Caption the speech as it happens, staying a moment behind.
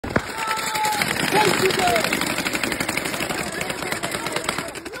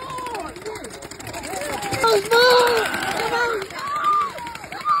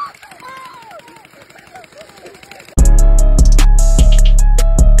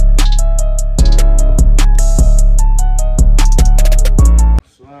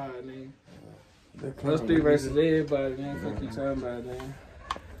Those three versus everybody, man. Fuck you talking about, man.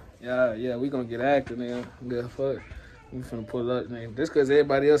 Yeah, we gonna get active, man. Good fuck. We finna pull up, man. Just cause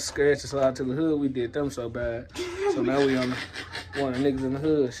everybody else scratched us out to the hood, we did them so bad. So now we on one of the niggas in the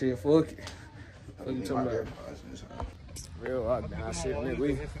hood. Shit, fuck it. Fuck you talking about? Real lockdown shit, nigga.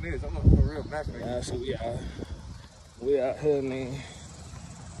 We out here, man.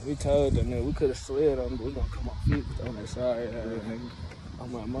 We told them, man, we could've slid on them, but we gonna come off feet on that side, nigga.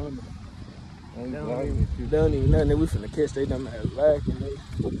 On my mama. Don't even know, nigga. We finna catch they dumb ass lacking, nigga.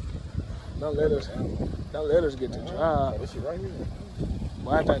 Don't let us get the job. This shit right here.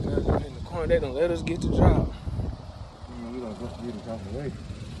 Boy, I thought that was in the corner. They don't let us get the job. We don't go to get it across the way.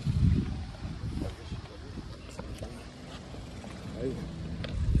 Hey.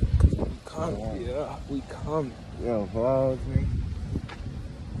 We coming, yeah. We coming. Yo, vlogs, man.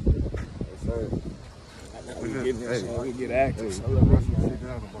 Yes, sir. We getting this, so we get active. So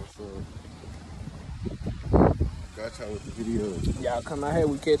got y'all with the video. y'all come out here,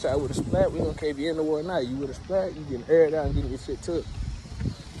 we catch y'all with a splat. We gonna catch you in the war night. You with a splat, you getting aired out and getting your shit took.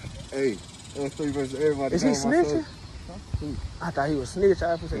 Hey, that's 3 versus everybody. Is he snitching? Huh? I thought he was snitch.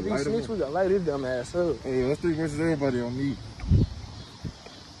 I said, he snitch, we gonna light his dumb ass up. Hey, that's 3 versus everybody on me.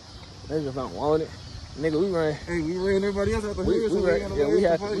 Niggas don't want it. Nigga, we ran. Hey, we ran everybody else out the hood.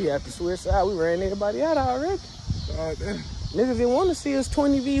 We have to switch side. We ran everybody out already. Damn. Niggas didn't want to see us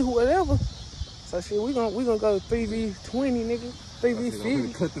 20v whatever. So shit, we gonna go 3v20, nigga.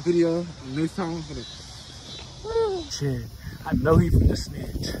 3v50. Cut the video. Next time I'm finna. Shit, I know he finna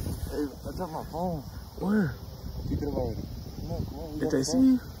snitch. Hey, I dropped my phone. Where? Keep it already. Come on. Did they see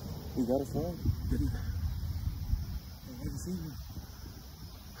you? We got a phone. Did he? They didn't see you.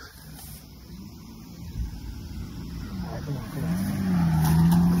 Alright, come on.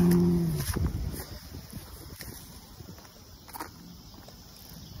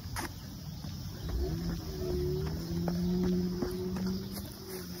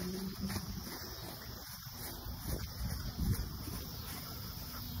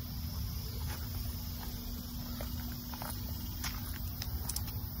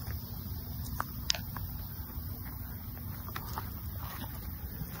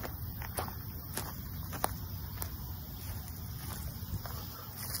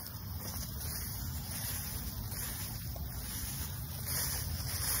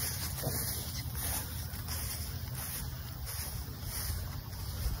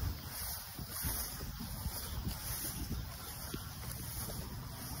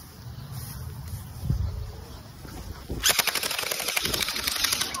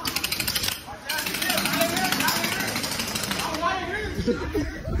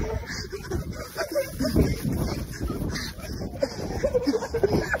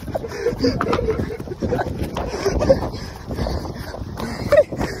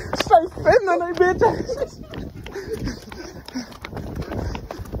 Stay spitting on that bitch.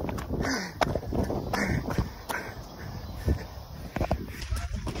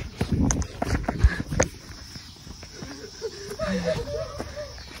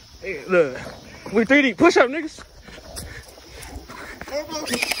 Hey, look, we 3D. Push up, niggas.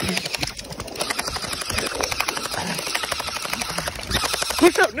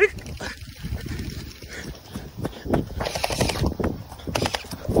 Push up, nigga.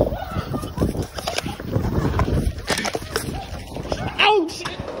 Oh, shit.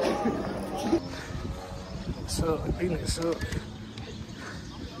 What's up? What's up?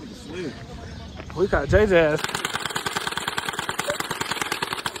 We got Jay's ass.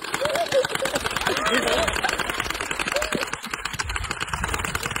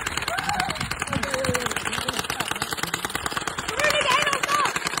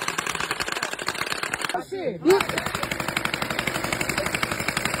 Look.